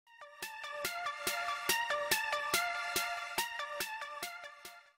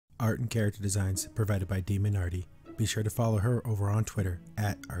art and character designs provided by Demon Artie. Be sure to follow her over on Twitter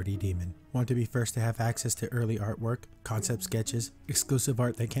at ArtieDemon. Want to be first to have access to early artwork, concept sketches, exclusive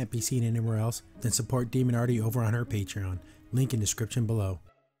art that can't be seen anywhere else? Then support Demon Artie over on her Patreon. Link in description below.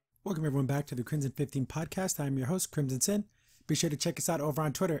 Welcome everyone back to the Crimson 15 Podcast. I'm your host, Crimson Sin. Be sure to check us out over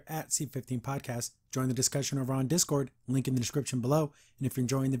on Twitter at C15 Podcast. Join the discussion over on Discord, link in the description below. And if you're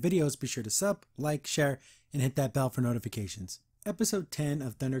enjoying the videos, be sure to sub, like, share, and hit that bell for notifications. Episode 10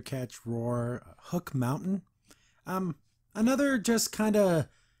 of Thundercats Roar, Hook Mountain. Another just kind of,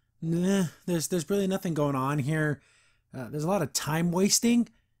 there's really nothing going on here. There's a lot of time wasting,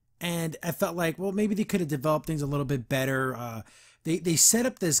 and I felt like, well, maybe they could have developed things a little bit better. They set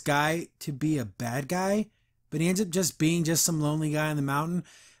up this guy to be a bad guy, but he ends up just being just some lonely guy on the mountain.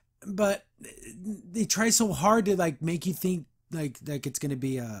 But they try so hard to like make you think like it's gonna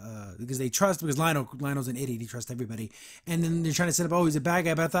be because Lionel's an idiot, he trusts everybody, and then they're trying to set up, oh, he's a bad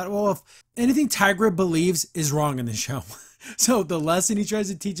guy. But I thought, well, if anything Tigra believes is wrong in the show. So the lesson he tries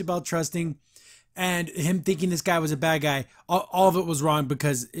to teach about trusting and him thinking this guy was a bad guy, all of it was wrong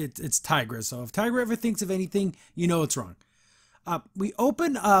because it's Tigra. So if Tigra ever thinks of anything, you know it's wrong. We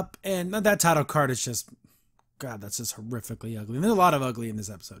open up, and that title card is just, God, that's just horrifically ugly. And there's a lot of ugly in this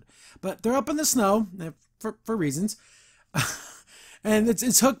episode. But they're up in the snow for reasons. And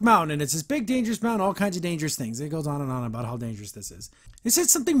it's Hook Mountain, and it's this big dangerous mountain, all kinds of dangerous things. It goes on and on about how dangerous this is. It said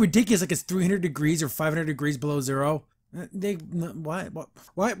something ridiculous like it's 300 degrees or 500 degrees below zero.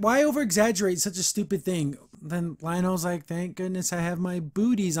 Why over exaggerate such a stupid thing? Then Lionel's like, thank goodness I have my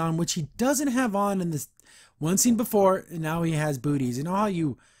booties on, which he doesn't have on in this one scene before, and now he has booties. You know how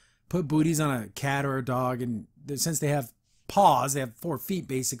you put booties on a cat or a dog, and since they have paws, they have 4 feet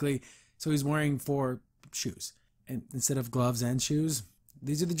basically, so he's wearing 4 shoes. And instead of gloves and shoes.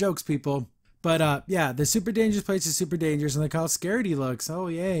 These are the jokes, people. But yeah, the super dangerous place is super dangerous, and look how scared he looks. Oh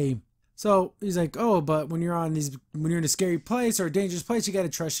yay. So he's like, oh, but when you're in a scary place or a dangerous place, you got to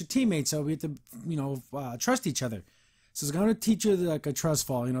trust your teammates. So we have to, trust each other. So it's going to teach you like a trust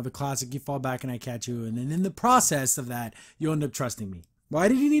fall, the classic, you fall back and I catch you. And then in the process of that, you end up trusting me. Why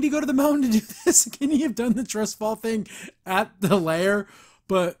did he need to go to the mountain to do this? Can he have done the trust fall thing at the lair?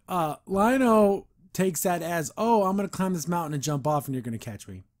 But Lionel takes that as, oh, I'm going to climb this mountain and jump off and you're going to catch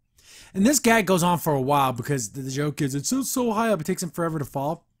me. And this gag goes on for a while because the joke is it's so high up it takes him forever to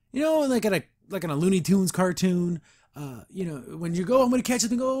fall. Like in a Looney Tunes cartoon, when you go, I'm going to catch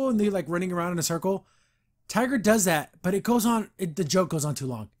it and go, and they're like running around in a circle. Tiger does that, but it goes on, the joke goes on too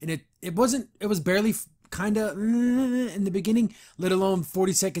long. And it was barely kind of in the beginning, let alone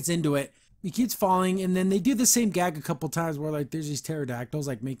 40 seconds into it. He keeps falling, and then they do the same gag a couple times where like there's these pterodactyls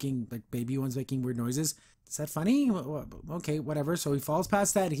like making like baby ones making weird noises. Is that funny? Okay, whatever. So he falls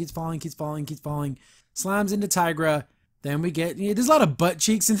past that. He keeps falling, slams into Tigra. Then we get, there's a lot of butt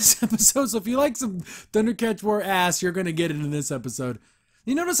cheeks in this episode. So if you like some Thundercats Roar ass, you're gonna get it in this episode.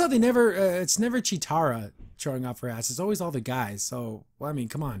 You notice how they never, it's never Chitara showing off her ass. It's always all the guys. So well, I mean,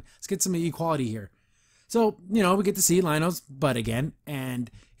 come on, let's get some equality here. So, we get to see Lionel's butt again,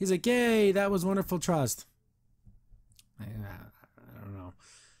 and he's like, yay, that was wonderful trust. I don't know.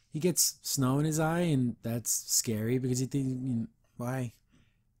 He gets snow in his eye, and that's scary because he thinks, why?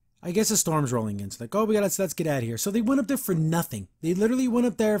 I guess a storm's rolling in. So like, oh, let's get out of here. So they went up there for nothing. They literally went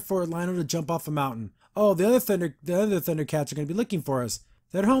up there for Lionel to jump off a mountain. Oh, the other Thundercats are going to be looking for us.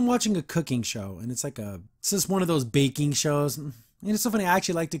 They're at home watching a cooking show, and it's just one of those baking shows. It's so funny, I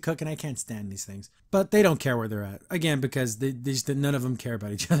actually like to cook and I can't stand these things. But they don't care where they're at. Again, because none of them care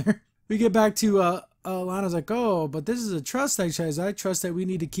about each other. We get back to Lana's like, oh, but this is a trust exercise. I trust that we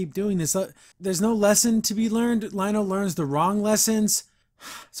need to keep doing this. There's no lesson to be learned. Lionel learns the wrong lessons.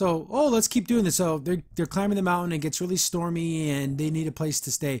 So, let's keep doing this. So they're climbing the mountain. It gets really stormy and they need a place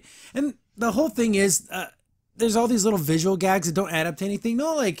to stay. And the whole thing is, there's all these little visual gags that don't add up to anything.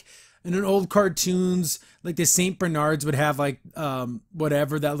 No, like in an old cartoons, like the St. Bernards would have like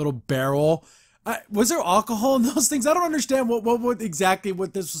whatever, that little barrel. Was there alcohol in those things? I don't understand what exactly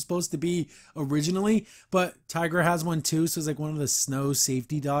what this was supposed to be originally, but Tiger has one too, so it's like one of the snow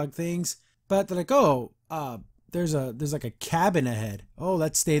safety dog things. But they're like, oh, there's like a cabin ahead. Oh,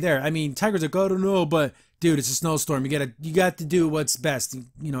 let's stay there. I mean, Tiger's like, oh, I don't know, but dude, it's a snowstorm. You got to do what's best.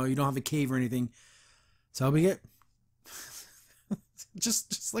 You don't have a cave or anything. So we get.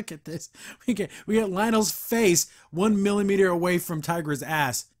 Just look at this. We get Lionel's face 1 millimeter away from Tiger's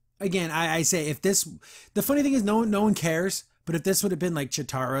ass. Again, I say if this, the funny thing is no one cares. But if this would have been like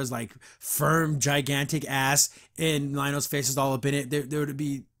Chitara's like firm gigantic ass and Lionel's face is all up in it, there would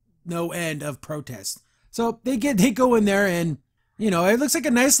be no end of protest. So they go in there and it looks like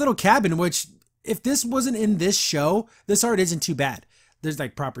a nice little cabin. Which if this wasn't in this show, this art isn't too bad. There's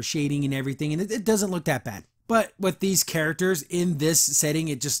like proper shading and everything, and it doesn't look that bad. But with these characters in this setting,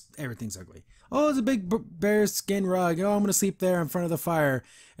 it just, everything's ugly. Oh, it's a big bear skin rug. Oh, I'm going to sleep there in front of the fire.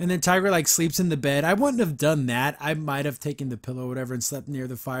 And then Tiger like sleeps in the bed. I wouldn't have done that. I might have taken the pillow or whatever and slept near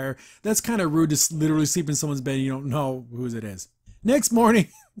the fire. That's kind of rude to literally sleep in someone's bed and you don't know whose it is. Next morning,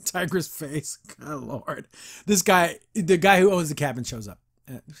 Tiger's face. God Lord. This guy, the guy who owns the cabin shows up.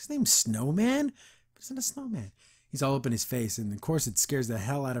 His name's Snowman? Isn't a snowman? He's all up in his face, and of course it scares the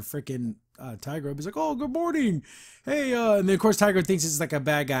hell out of freaking Tiger. He's like, "Oh, good morning, hey," and then of course Tiger thinks it's like a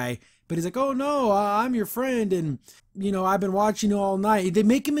bad guy, but he's like, "Oh no, I'm your friend, and you know I've been watching you all night." They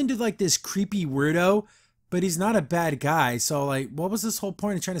make him into like this creepy weirdo, but he's not a bad guy. So like, what was this whole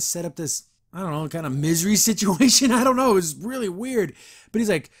point of trying to set up this, I don't know, kind of misery situation? I don't know. It was really weird. But he's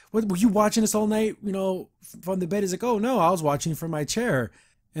like, "What, were you watching this all night? You know, from the bed?" He's like, "Oh no, I was watching from my chair."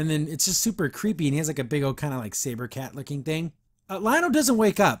 And then it's just super creepy, and he has like a big old kind of like saber cat looking thing. Lionel doesn't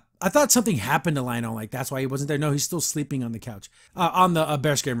wake up. I thought something happened to Lionel, like that's why he wasn't there. No, he's still sleeping on the couch, on the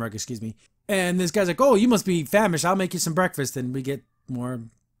bearskin rug, excuse me. And this guy's like, "Oh, you must be famished. I'll make you some breakfast." And we get more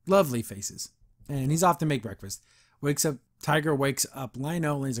lovely faces. And he's off to make breakfast. Tiger wakes up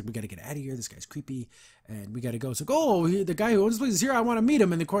Lionel, and he's like, "We got to get out of here. This guy's creepy, and we got to go." So, the guy who owns this place is here. I want to meet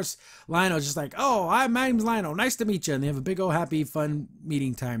him. And of course, Lionel's just like, "Oh, hi, my name's Lionel. Nice to meet you." And they have a big old happy, fun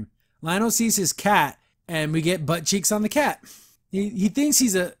meeting time. Lionel sees his cat, and we get butt cheeks on the cat. He thinks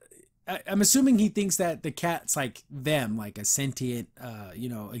I'm assuming he thinks that the cat's like them, like a sentient,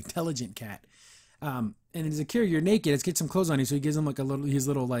 intelligent cat. And he's like, "Here, you're naked. Let's get some clothes on you." So he gives him like his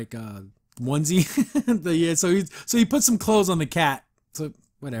little onesie. Yeah, so he puts some clothes on the cat. So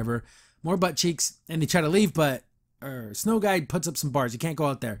whatever, more butt cheeks, and they try to leave, but Snow Guy puts up some bars. You can't go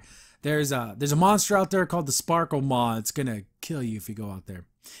out there. There's a monster out there called the Sparkle Maw. It's gonna kill you if you go out there.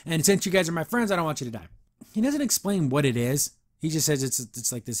 And since you guys are my friends, I don't want you to die. He doesn't explain what it is. He just says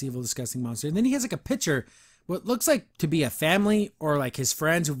it's like this evil, disgusting monster. And then he has like a picture, what looks like to be a family or like his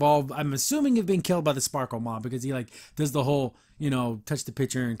friends who've all, I'm assuming, have been killed by the Sparkle Maw, because he like does the whole, touch the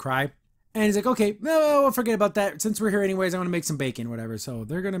picture and cry. And he's like, "Okay, no, we'll forget about that. Since we're here anyways, I want to make some bacon, whatever." So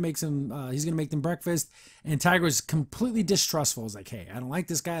they're going to make some, he's going to make them breakfast. And Tiger's completely distrustful. He's like, "Hey, I don't like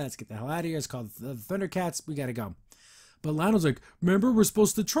this guy. Let's get the hell out of here. It's called the Thundercats. We got to go." But Lionel's like, "Remember, we're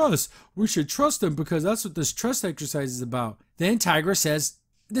supposed to trust. We should trust him because that's what this trust exercise is about." Then Tiger says,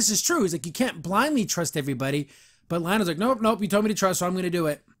 this is true. He's like, "You can't blindly trust everybody." But Lionel's like, "Nope, you told me to trust, so I'm going to do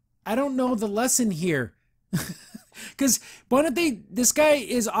it." I don't know the lesson here. Because this guy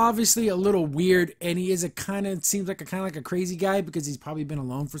is obviously a little weird, and he is seems like a crazy guy because he's probably been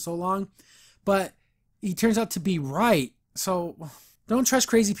alone for so long. But he turns out to be right. So don't trust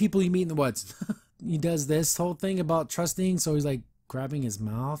crazy people you meet in the woods. He does this whole thing about trusting, so he's like grabbing his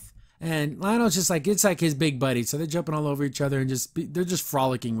mouth. And Lionel's just like, it's like his big buddy. So they're jumping all over each other and they're just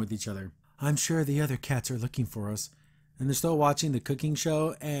frolicking with each other. I'm sure the other cats are looking for us. And they're still watching the cooking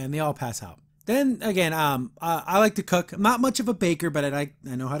show, and they all pass out. Then again, I like to cook. I'm not much of a baker, but I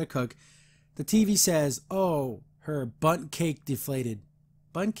know how to cook. The TV says, "Oh, her bundt cake deflated."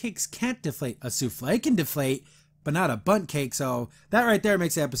 Bundt cakes can't deflate. A souffle can deflate, but not a bundt cake. So that right there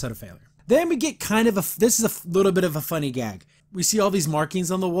makes the episode a failure. Then we get this is a little bit of a funny gag. We see all these markings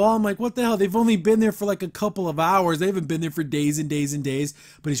on the wall. I'm like, what the hell? They've only been there for like a couple of hours. They haven't been there for days and days and days.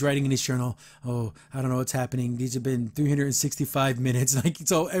 But he's writing in his journal, "Oh, I don't know what's happening. These have been 365 minutes. Like,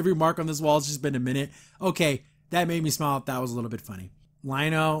 so every mark on this wall has just been a minute." Okay, that made me smile. That was a little bit funny.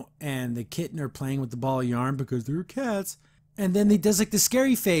 Lionel and the kitten are playing with the ball of yarn because they're cats. And then he does like the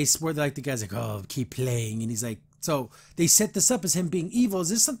scary face where like the guy's like, "Oh, keep playing." And he's like, so they set this up as him being evil. Is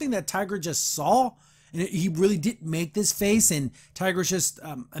this something that Tiger just saw? And he really didn't make this face, and Tiger's just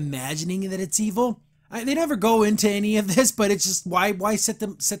imagining that it's evil. They never go into any of this, but it's just why set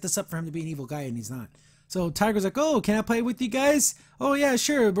this up for him to be an evil guy, and he's not. So Tiger's like, "Oh, can I play with you guys?" "Oh yeah,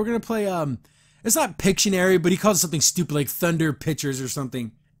 sure. We're gonna play it's not Pictionary, but he calls it something stupid like Thunder Pitchers or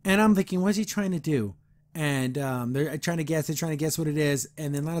something." And I'm thinking, what's he trying to do? And they're trying to guess what it is.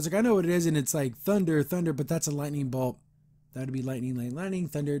 And then Lionel's like, "I know what it is," and it's like thunder, but that's a lightning bolt. That would be lightning.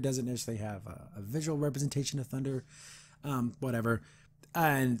 Thunder doesn't necessarily have a visual representation of thunder. Whatever.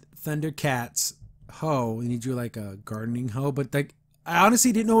 And Thundercats hoe, and he drew like a gardening hoe. But like, I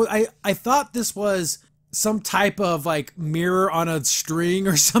honestly didn't know. I thought this was some type of like mirror on a string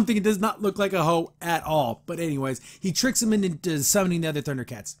or something. It does not look like a hoe at all. But anyways, he tricks him into summoning the other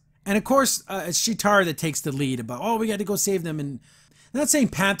Thundercats. And of course, it's Cheetara that takes the lead about, "Oh, we got to go save them." And I'm not saying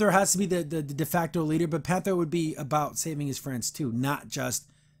Panther has to be the de facto leader, but Panther would be about saving his friends too, not just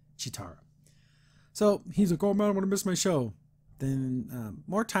Cheetara. So he's like, "Oh man, I'm going to miss my show." Then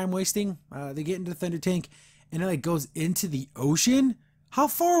more time wasting. They get into the Thunder Tank, and it like goes into the ocean. How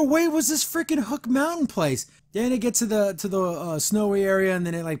far away was this freaking Hook Mountain place? Then it gets to the snowy area, and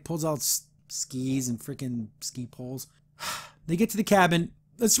then it like pulls out skis and freaking ski poles. They get to the cabin.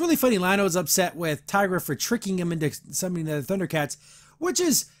 It's really funny. Lionel's upset with Tigra for tricking him into summoning the Thundercats,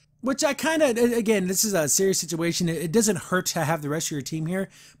 which I kind of, again, this is a serious situation. It doesn't hurt to have the rest of your team here,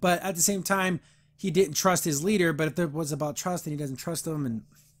 but at the same time, he didn't trust his leader. But if there was about trust, then he doesn't trust them, and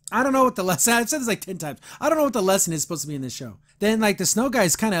I don't know what the lesson. I've said this like 10 times. I don't know what the lesson is supposed to be in this show. Then like the snow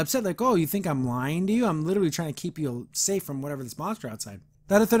guy's kind of upset, like, oh, you think I'm lying to you? I'm literally trying to keep you safe from whatever this monster outside.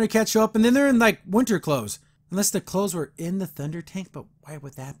 The other Thundercats show up, and then they're in like winter clothes. Unless the clothes were in the Thunder Tank, but why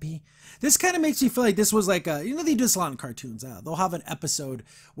would that be? This kind of makes me feel like this was like a, you know, they do this a lot in cartoons. They'll have an episode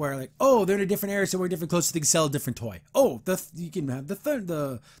where like, oh, they're in a different area, so we're different clothes, so they can sell a different toy. Oh, you can have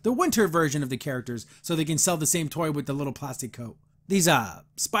the winter version of the characters, so they can sell the same toy with the little plastic coat. These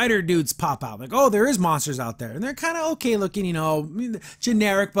spider dudes pop out, like, oh, there is monsters out there, and they're kind of okay looking, you know,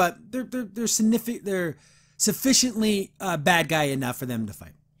 generic, but they're significant. They're sufficiently bad guy enough for them to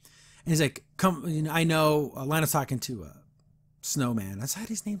fight. And he's like, come, you know, I know, Lionel's talking to Snowman. That's how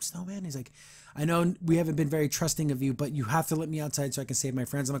his name, Snowman. He's like, I know we haven't been very trusting of you, but you have to let me outside so I can save my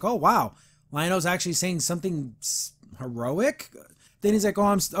friends. I'm like, oh, wow. Lionel's actually saying something heroic. Then he's like,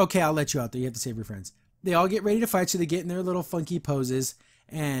 oh, okay, I'll let you out there. You have to save your friends. They all get ready to fight, so they get in their little funky poses.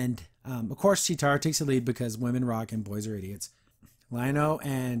 And, of course, Chitara takes the lead because women rock and boys are idiots. Lionel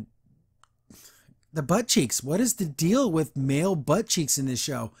and the butt cheeks. What is the deal with male butt cheeks in this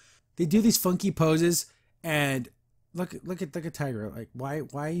show? They do these funky poses, and look at Tigra. Like,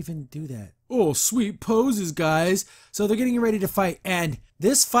 why even do that? Oh, sweet poses, guys. So they're getting ready to fight, and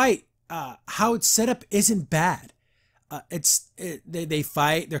this fight, how it's set up isn't bad. They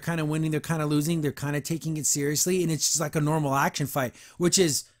fight. They're kind of winning. They're kind of losing. They're kind of taking it seriously, and it's just like a normal action fight, which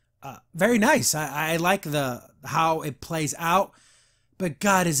is very nice. I like how it plays out, but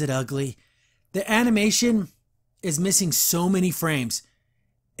God, is it ugly. The animation is missing so many frames.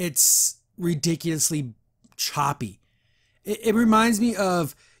 It's ridiculously choppy. It reminds me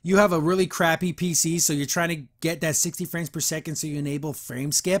of, you have a really crappy PC, so you're trying to get that 60 frames per second, so you enable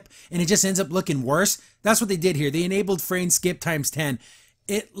frame skip, and it just ends up looking worse. That's what they did here. They enabled frame skip times 10.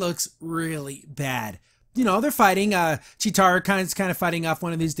 It looks really bad. You know, they're fighting. Chitara kind of fighting off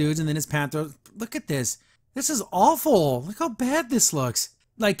one of these dudes, and then his Panther. Look at this. This is awful. Look how bad this looks.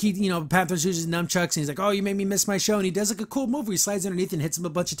 Like, Panthers uses nunchucks, and he's like, oh, you made me miss my show. And he does like a cool move where he slides underneath and hits him a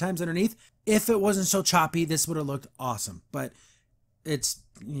bunch of times underneath. If it wasn't so choppy, this would have looked awesome. But it's,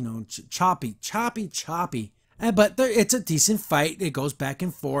 choppy. But it's a decent fight. It goes back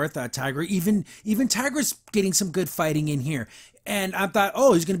and forth. Tigra, even Tigra's getting some good fighting in here. And I thought,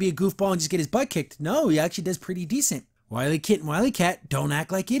 oh, he's going to be a goofball and just get his butt kicked. No, he actually does pretty decent. Wily Kit and Wily Cat don't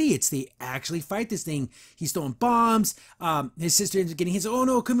act like idiots. They actually fight this thing. He's throwing bombs. His sister ends up getting hit. Oh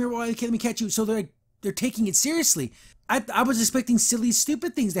no, come here, Wily Cat, let me catch you. So they're taking it seriously. I was expecting silly,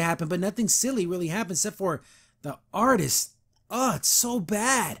 stupid things to happen, but nothing silly really happened except for the artist. Oh, it's so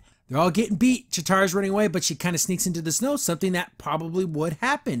bad. They're all getting beat. Chitara's running away, but she kind of sneaks into the snow, something that probably would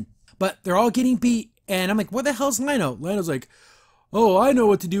happen. But they're all getting beat, and I'm like, what the hell's Lino? Lino's like, oh, I know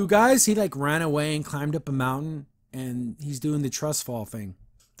what to do, guys. He like ran away and climbed up a mountain. And he's doing the trust fall thing.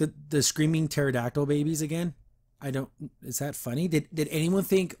 The screaming pterodactyl babies again. Is that funny? Did anyone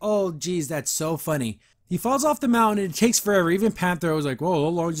think, oh geez, that's so funny? He falls off the mountain and it takes forever. Even Panther was like, whoa, how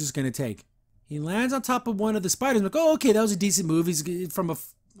long is this gonna take? He lands on top of one of the spiders. I'm like, oh, okay, that was a decent move. He's from a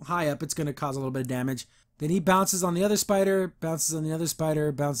high up, it's gonna cause a little bit of damage. Then he bounces on the other spider, bounces on the other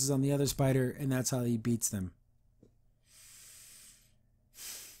spider, bounces on the other spider, and that's how he beats them.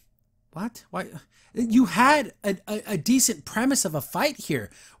 What? Why? You had a decent premise of a fight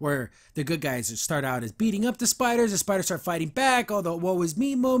here, where the good guys start out as beating up the spiders start fighting back, all the woe is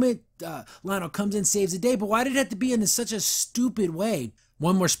me moment, Lionel comes in, saves the day, but why did it have to be in such a stupid way?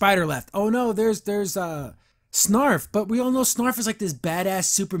 One more spider left. Oh no, there's Snarf, but we all know Snarf is like this badass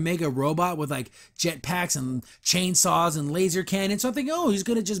super mega robot with like jetpacks and chainsaws and laser cannons, so I'm thinking, oh, he's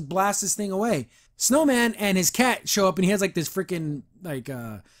gonna just blast this thing away. Snowman and his cat show up, and he has like this freaking like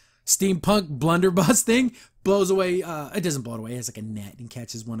steampunk blunderbuss thing, blows away, it doesn't blow it away, it has like a net and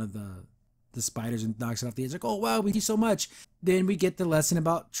catches one of the spiders and knocks it off the edge. Like, oh wow, thank you so much. Then we get the lesson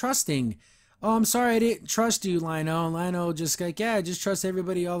about trusting. Oh, I'm sorry I didn't trust you, Lino. And Lino just like, yeah, I just trust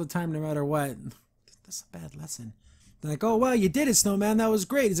everybody all the time, no matter what. That's a bad lesson. They're like, oh wow, you did it, Snowman, that was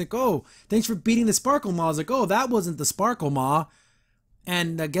great. He's like, oh, thanks for beating the Sparkle Maw. I was like, oh, that wasn't the Sparkle Maw.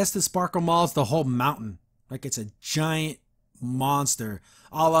 And I guess the Sparkle Maw is the whole mountain. Like, it's a giant monster.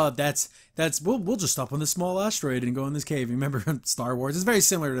 We'll just stop on this small asteroid and go in this cave. Remember Star Wars? It's very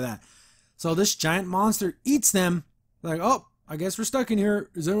similar to that. So this giant monster eats them. Like, oh, I guess we're stuck in here.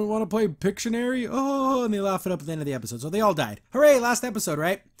 Does anyone want to play Pictionary? Oh, and they laugh it up at the end of the episode. So they all died. Hooray, last episode,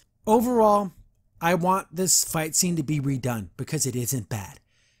 right? Overall, I want this fight scene to be redone because it isn't bad.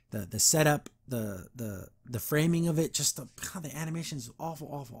 The setup, the framing of it, just the animation is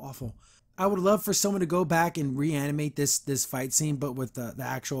awful. I would love for someone to go back and reanimate this fight scene, but with the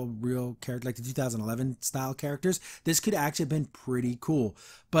actual real character, like the 2011 style characters. This could actually have been pretty cool.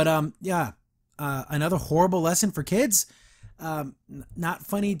 But yeah, another horrible lesson for kids. Not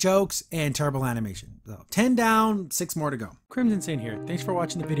funny jokes and terrible animation. So 10 down, 6 more to go. Crimson Saint here. Thanks for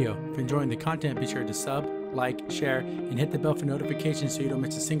watching the video. If you're enjoying the content, be sure to sub, like, share, and hit the bell for notifications so you don't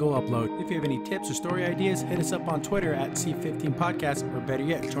miss a single upload. If you have any tips or story ideas, hit us up on Twitter at C15 Podcast, or better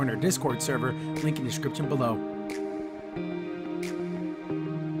yet, join our Discord server, link in the description below.